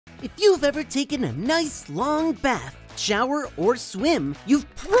If you've ever taken a nice long bath, shower, or swim, you've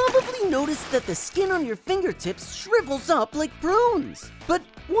probably noticed that the skin on your fingertips shrivels up like prunes. But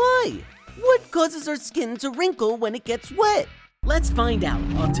why? What causes our skin to wrinkle when it gets wet? Let's find out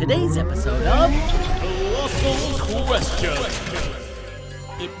on today's episode of Colossal Questions.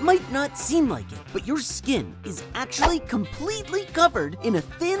 It might not seem like it, but your skin is actually completely covered in a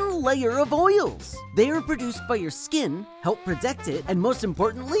thin layer of oils. They are produced by your skin, help protect it, and most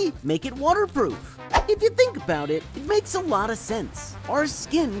importantly, make it waterproof. If you think about it, it makes a lot of sense. Our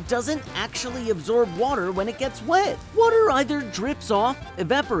skin doesn't actually absorb water when it gets wet. Water either drips off,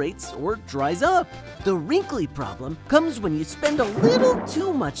 evaporates, or dries up. The wrinkly problem comes when you spend a little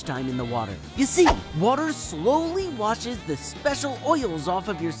too much time in the water. You see, water slowly washes the special oils off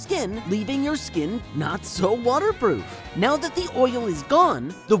of your skin, leaving your skin not so waterproof. Now that the oil is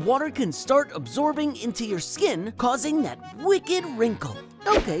gone, the water can start absorbing into your skin, causing that wicked wrinkle.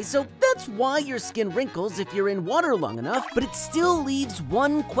 Okay, so that's why your skin wrinkles if you're in water long enough, but it still leaves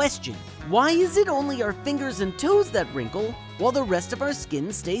one question. Why is it only our fingers and toes that wrinkle, while the rest of our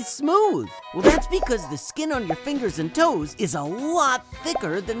skin stays smooth? Well, that's because the skin on your fingers and toes is a lot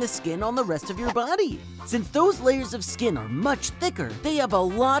thicker than the skin on the rest of your body. Since those layers of skin are much thicker, they have a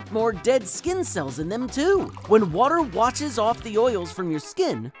lot more dead skin cells in them too. When water washes off the oils from your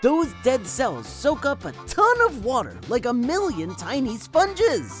skin, those dead cells soak up a ton of water, like a million tiny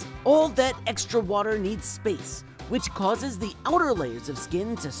sponges. All that extra water needs space, which causes the outer layers of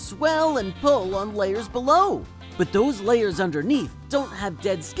skin to swell and pull on layers below. But those layers underneath don't have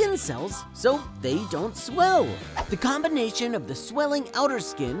dead skin cells, so they don't swell. The combination of the swelling outer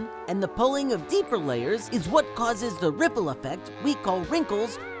skin and the pulling of deeper layers is what causes the ripple effect we call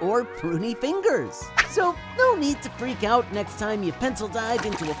wrinkles or pruny fingers. So no need to freak out next time you pencil dive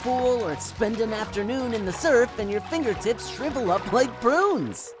into a pool or spend an afternoon in the surf and your fingertips shrivel up like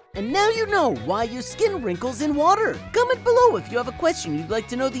prunes. And now you know why your skin wrinkles in water. Comment below if you have a question you'd like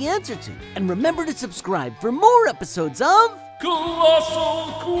to know the answer to. And remember to subscribe for more episodes of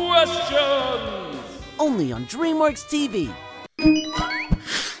Colossal Questions. Only on DreamWorks TV.